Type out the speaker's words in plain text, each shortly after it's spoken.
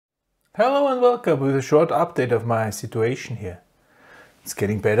Hello and welcome with a short update of my situation here. It's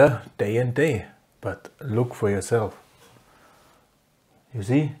getting better day and day, but look for yourself. You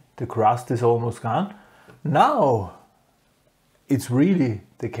see, the crust is almost gone. Now it's really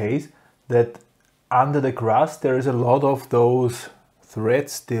the case that under the crust there is a lot of those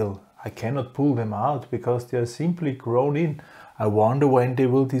threads still. I cannot pull them out because they are simply grown in. I wonder when they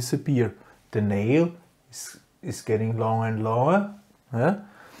will disappear. The nail is getting longer and longer.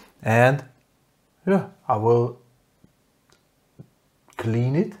 And yeah, I will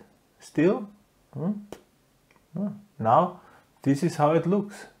clean it still. Now this is how it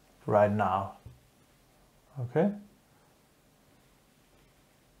looks right now. Okay.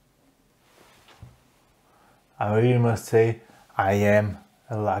 I really must say I am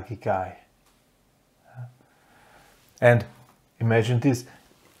a lucky guy. And imagine this,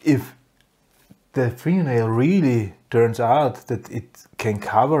 if the fingernail really turns out that it can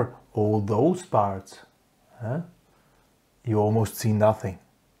cover all those parts, you almost see nothing.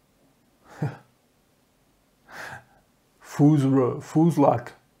 Fool's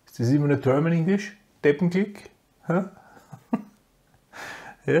luck. Is this even a term in English? Deppenklick? Huh?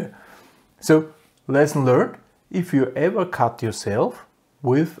 Yeah. So, lesson learned. If you ever cut yourself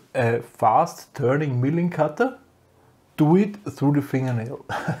with a fast turning milling cutter, do it through the fingernail.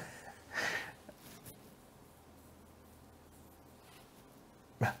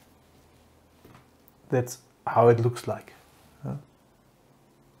 That's how it looks like.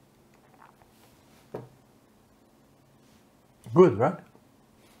 Good, right?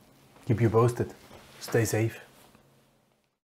 Keep you posted. Stay safe.